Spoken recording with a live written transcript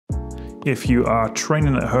If you are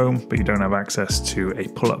training at home but you don't have access to a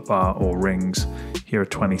pull-up bar or rings, here are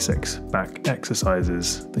 26 back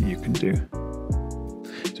exercises that you can do.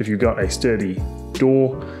 So if you've got a sturdy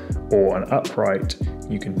door or an upright,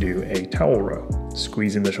 you can do a towel row,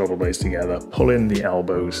 squeezing the shoulder blades together, pulling the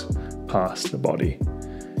elbows past the body.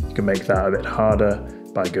 You can make that a bit harder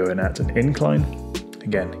by going at an incline.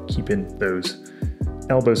 Again, keeping those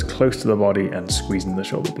elbows close to the body and squeezing the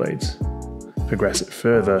shoulder blades. Progress it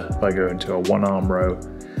further by going to a one-arm row,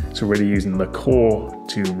 so really using the core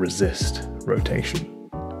to resist rotation.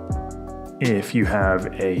 If you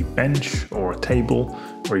have a bench or a table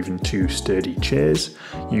or even two sturdy chairs,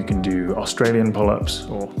 you can do Australian pull-ups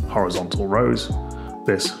or horizontal rows.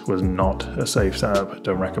 This was not a safe setup,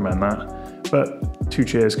 don't recommend that, but two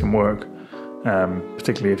chairs can work,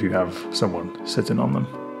 particularly if you have someone sitting on them.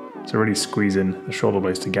 So really squeezing the shoulder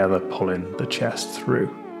blades together, pulling the chest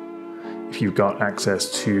through. If you've got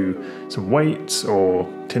access to some weights or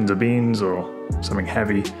tins of beans or something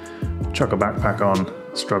heavy, chuck a backpack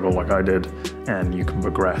on, struggle like I did, and you can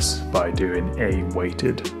progress by doing a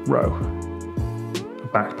weighted row. A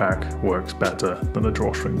backpack works better than a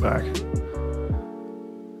drawstring bag.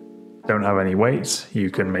 Don't have any weights, you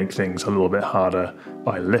can make things a little bit harder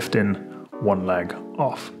by lifting one leg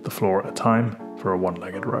off the floor at a time for a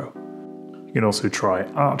one-legged row. You can also try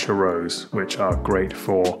archer rows, which are great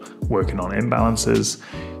for working on imbalances,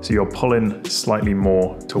 so you're pulling slightly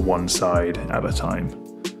more to one side at a time,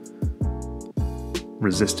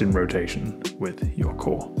 resisting rotation with your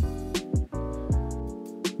core.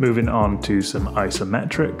 Moving on to some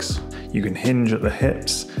isometrics, you can hinge at the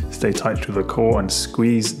hips, stay tight to the core and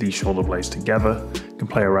squeeze the shoulder blades together. You can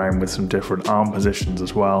play around with some different arm positions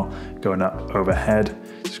as well, going up overhead.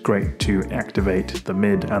 It's great to activate the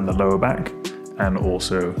mid and the lower back, and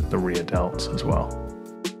also the rear delts as well.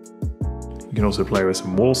 You can also play with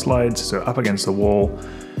some wall slides, so up against the wall,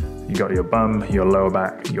 you got your bum, your lower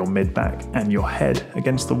back, your mid back, and your head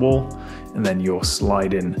against the wall, and then you're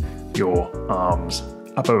sliding your arms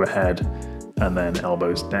up overhead, and then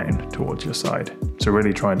elbows down towards your side. So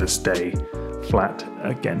really trying to stay flat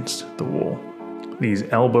against the wall. These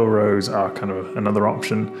elbow rows are kind of another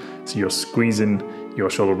option, so you're squeezing your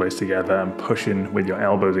shoulder blades together and pushing with your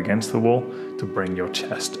elbows against the wall to bring your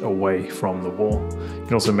chest away from the wall. You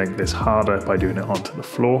can also make this harder by doing it onto the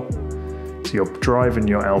floor. So you're driving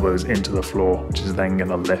your elbows into the floor, which is then going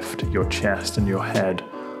to lift your chest and your head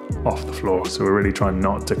off the floor. So we're really trying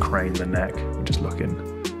not to crane the neck, we're just looking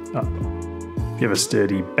up. If you have a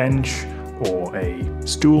sturdy bench or a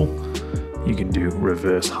stool, you can do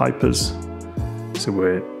reverse hypers. So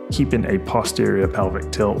we're keeping a posterior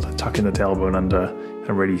pelvic tilt, tucking the tailbone under,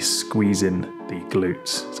 and really squeezing the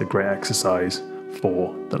glutes. It's a great exercise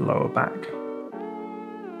for the lower back.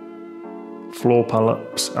 Floor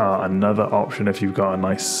pull-ups are another option if you've got a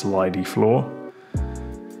nice slidey floor.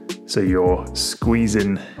 So you're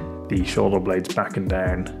squeezing the shoulder blades back and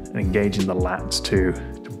down and engaging the lats too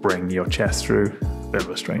to bring your chest through. A bit of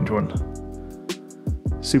a strange one.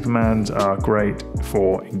 Supermans are great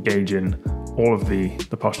for engaging all of the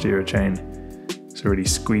posterior chain. So really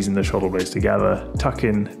squeezing the shoulder blades together,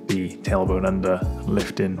 tucking the tailbone under,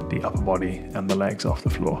 lifting the upper body and the legs off the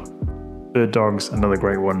floor. Bird dog's another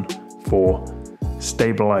great one for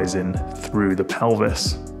stabilizing through the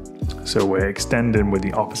pelvis. So we're extending with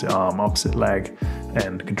the opposite arm, opposite leg,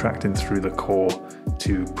 and contracting through the core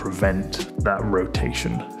to prevent that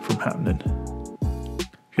rotation from happening.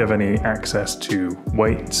 If you have any access to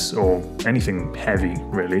weights or anything heavy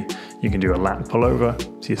really, you can do a lat pullover.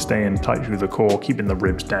 So you're staying tight through the core, keeping the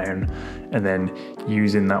ribs down, and then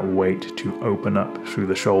using that weight to open up through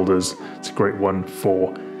the shoulders. It's a great one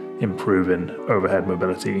for improving overhead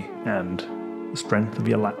mobility and the strength of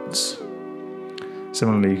your lats.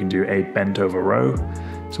 Similarly, you can do a bent over row.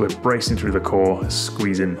 So we're bracing through the core,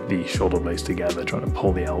 squeezing the shoulder blades together, trying to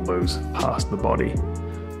pull the elbows past the body.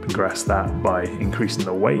 Progress that by increasing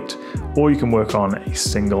the weight, or you can work on a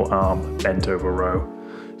single arm bent over row.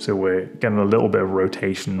 So we're getting a little bit of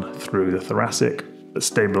rotation through the thoracic, but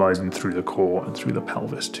stabilizing through the core and through the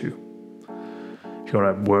pelvis too. If you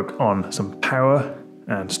want to work on some power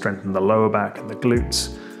and strengthen the lower back and the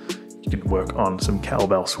glutes, you can work on some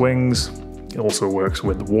kettlebell swings. It also works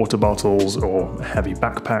with water bottles or a heavy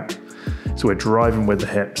backpack. So we're driving with the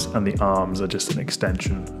hips and the arms are just an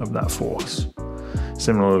extension of that force.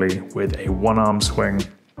 Similarly, with a one-arm swing,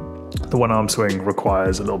 the one-arm swing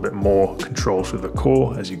requires a little bit more control through the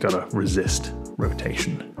core as you've got to resist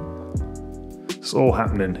rotation. It's all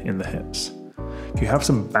happening in the hips. If you have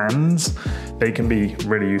some bands, they can be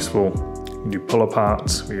really useful You can do pull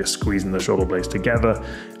aparts where you're squeezing the shoulder blades together,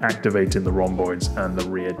 activating the rhomboids and the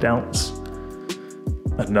rear delts.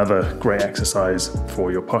 Another great exercise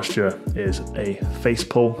for your posture is a face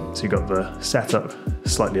pull. So you've got the setup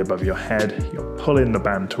slightly above your head. You're pulling the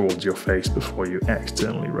band towards your face before you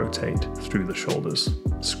externally rotate through the shoulders,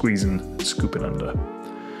 squeezing, scooping under.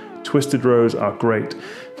 Twisted rows are great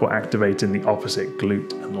for activating the opposite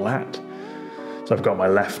glute and lat. So I've got my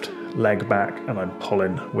left leg back and I'm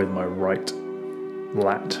pulling with my right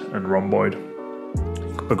lat and rhomboid.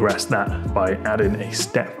 You can progress that by adding a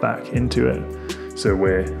step back into it. So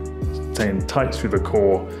we're staying tight through the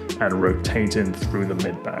core and rotating through the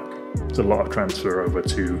mid-back. There's a lot of transfer over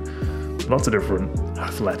to lots of different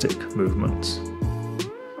athletic movements.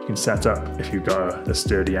 You can set up, if you've got a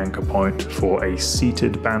sturdy anchor point, for a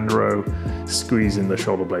seated band row, squeezing the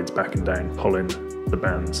shoulder blades back and down, pulling the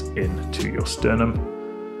bands into your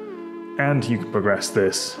sternum. And you can progress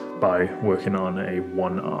this by working on a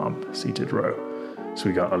one-arm seated row. So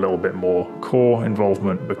we got a little bit more core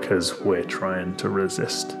involvement because we're trying to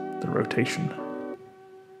resist the rotation.